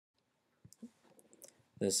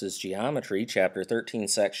This is Geometry, Chapter 13,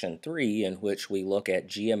 Section 3, in which we look at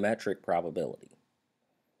geometric probability.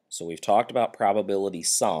 So we've talked about probability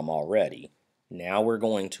sum already. Now we're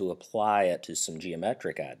going to apply it to some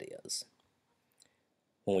geometric ideas.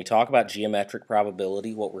 When we talk about geometric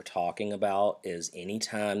probability, what we're talking about is any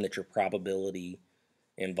time that your probability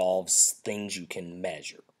involves things you can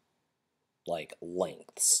measure, like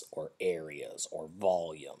lengths or areas or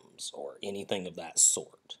volumes or anything of that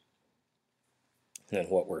sort. And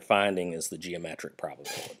what we're finding is the geometric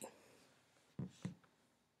probability.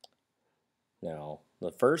 Now,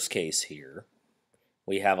 the first case here,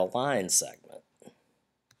 we have a line segment.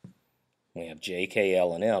 We have J, K,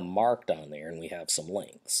 L, and M marked on there, and we have some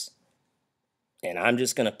lengths. And I'm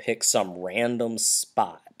just going to pick some random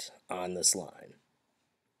spot on this line,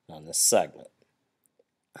 on this segment.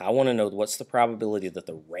 I want to know what's the probability that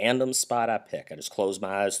the random spot I pick, I just close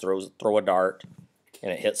my eyes, throw a dart,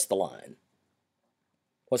 and it hits the line.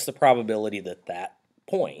 What's the probability that that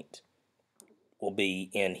point will be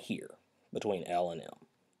in here between L and M?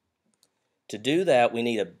 To do that, we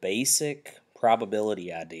need a basic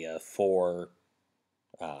probability idea for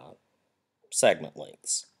segment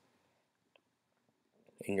lengths.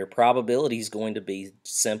 And your probability is going to be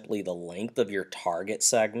simply the length of your target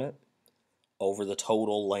segment over the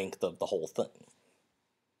total length of the whole thing.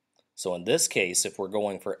 So in this case, if we're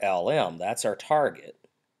going for LM, that's our target.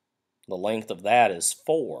 The length of that is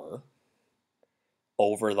 4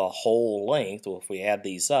 over the whole length. Well, if we add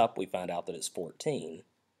these up, we find out that it's 14.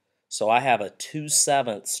 So I have a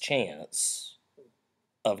 2/7 chance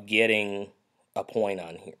of getting a point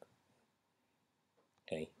on here.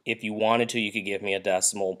 Okay. If you wanted to, you could give me a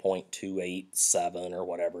decimal 0.287 or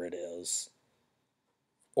whatever it is.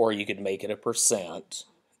 Or you could make it a percent.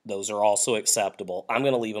 Those are also acceptable. I'm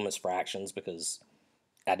going to leave them as fractions because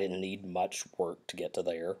I didn't need much work to get to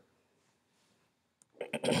there.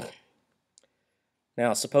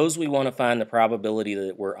 Now, suppose we want to find the probability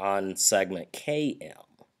that we're on segment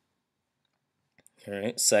KM. All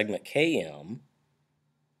right, segment KM,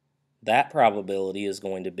 that probability is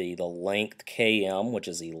going to be the length KM, which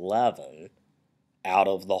is 11, out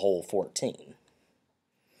of the whole 14.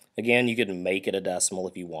 Again, you could make it a decimal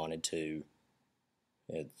if you wanted to.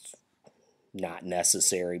 It's not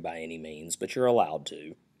necessary by any means, but you're allowed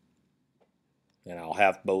to. And I'll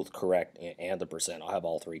have both correct and the percent. I'll have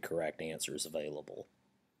all 3 correct answers available.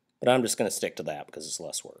 But I'm just going to stick to that because it's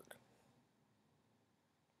less work.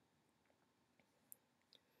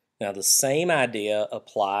 Now, the same idea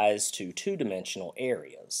applies to 2-dimensional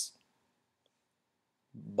areas.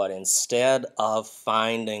 But instead of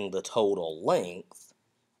finding the total length,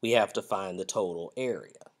 we have to find the total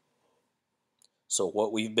area. So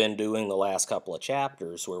what we've been doing the last couple of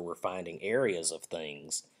chapters where we're finding areas of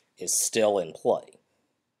things is still in play.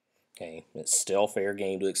 Okay, it's still fair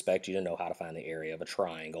game to expect you to know how to find the area of a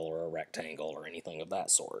triangle or a rectangle or anything of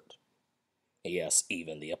that sort. Yes,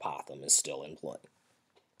 even the apothem is still in play.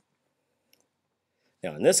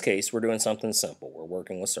 Now, in this case, we're doing something simple. We're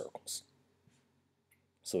working with circles.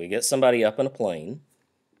 So we get somebody up in a plane,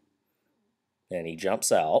 and he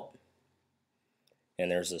jumps out,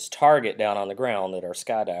 and there's this target down on the ground that our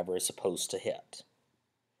skydiver is supposed to hit.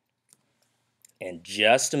 And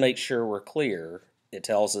just to make sure we're clear, it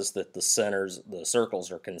tells us that the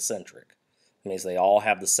circles are concentric. It means they all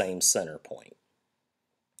have the same center point.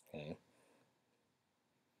 Okay.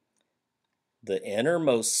 The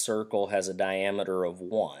innermost circle has a diameter of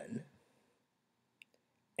 1,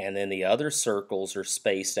 and then the other circles are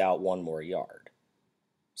spaced out 1 more yard.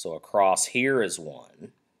 So across here is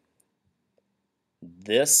 1.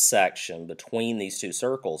 This section between these 2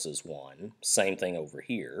 circles is 1. Same thing over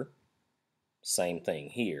here. Same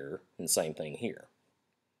thing here, and same thing here.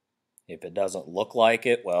 If it doesn't look like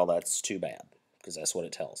it, well, that's too bad, because that's what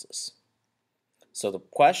it tells us. So the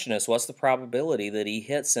question is, what's the probability that he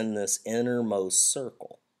hits in this innermost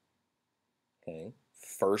circle? Okay.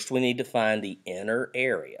 First, we need to find the inner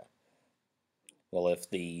area. Well, if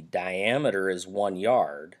the diameter is 1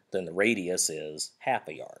 yard, then the radius is half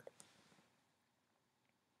a yard.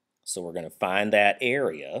 So we're going to find that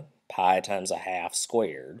area, pi times a half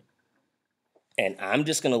squared. And I'm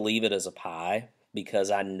just going to leave it as a pi because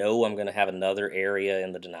I know I'm going to have another area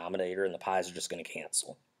in the denominator and the pi's are just going to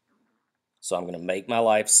cancel. So I'm going to make my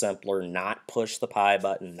life simpler, not push the pi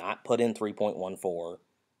button, not put in 3.14.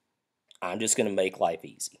 I'm just going to make life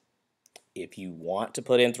easy. If you want to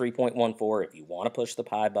put in 3.14, if you want to push the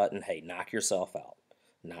pi button, hey, knock yourself out.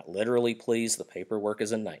 Not literally, please. The paperwork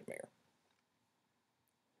is a nightmare.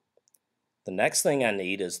 The next thing I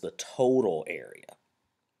need is the total area.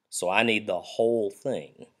 So I need the whole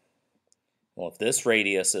thing. Well, if this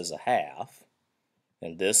radius is a half,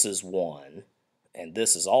 and this is 1, and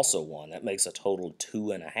this is also 1. That makes a total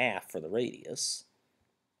 2.5 for the radius.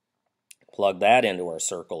 Plug that into our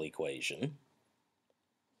circle equation,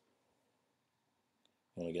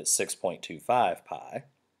 and we get 6.25 pi.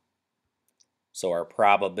 So our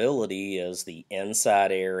probability is the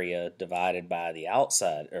inside area divided by the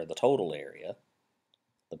outside, or the total area.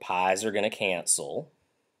 The pi's are going to cancel,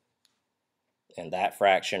 and that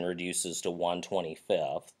fraction reduces to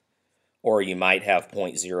 1/25. Or you might have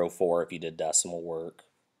 0.04 if you did decimal work,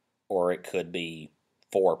 or it could be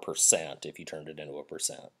 4% if you turned it into a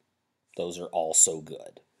percent. Those are also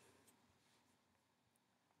good.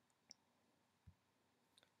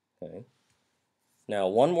 Okay. Now,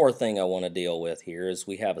 one more thing I want to deal with here is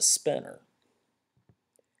we have a spinner.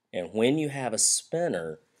 And when you have a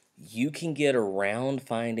spinner, you can get around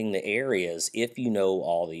finding the areas if you know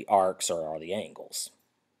all the arcs or all the angles.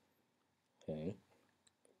 Okay.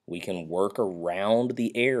 We can work around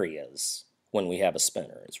the areas when we have a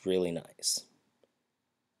spinner. It's really nice.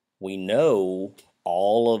 We know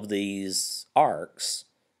all of these arcs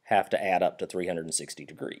have to add up to 360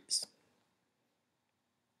 degrees.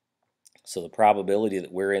 So the probability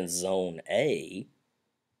that we're in zone A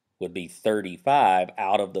would be 35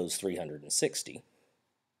 out of those 360,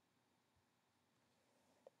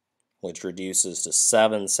 which reduces to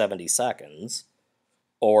 7/72,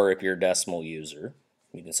 or if you're a decimal user,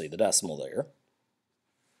 you can see the decimal there.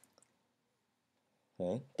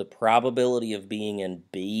 Okay. The probability of being in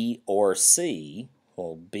B or C,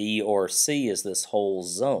 well, B or C is this whole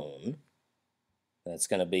zone. That's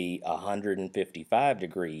going to be 155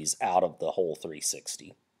 degrees out of the whole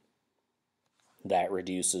 360. That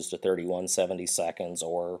reduces to 31/72,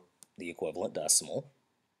 or the equivalent decimal.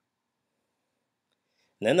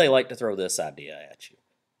 And then they like to throw this idea at you.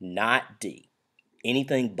 Not D.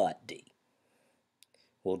 Anything but D.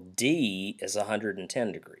 Well, D is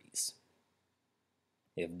 110 degrees.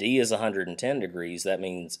 If D is 110 degrees, that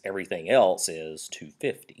means everything else is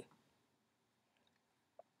 250.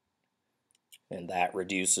 And that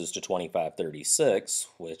reduces to 25/36,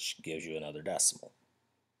 which gives you another decimal.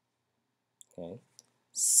 Okay.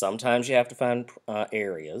 Sometimes you have to find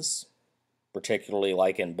areas, particularly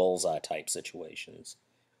like in bullseye type situations.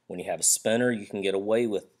 When you have a spinner, you can get away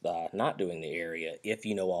with not doing the area if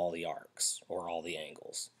you know all the arcs or all the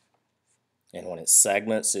angles. And when it's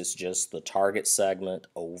segments, it's just the target segment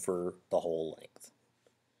over the whole length.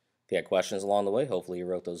 If you had questions along the way, hopefully you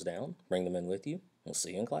wrote those down. Bring them in with you. We'll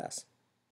see you in class.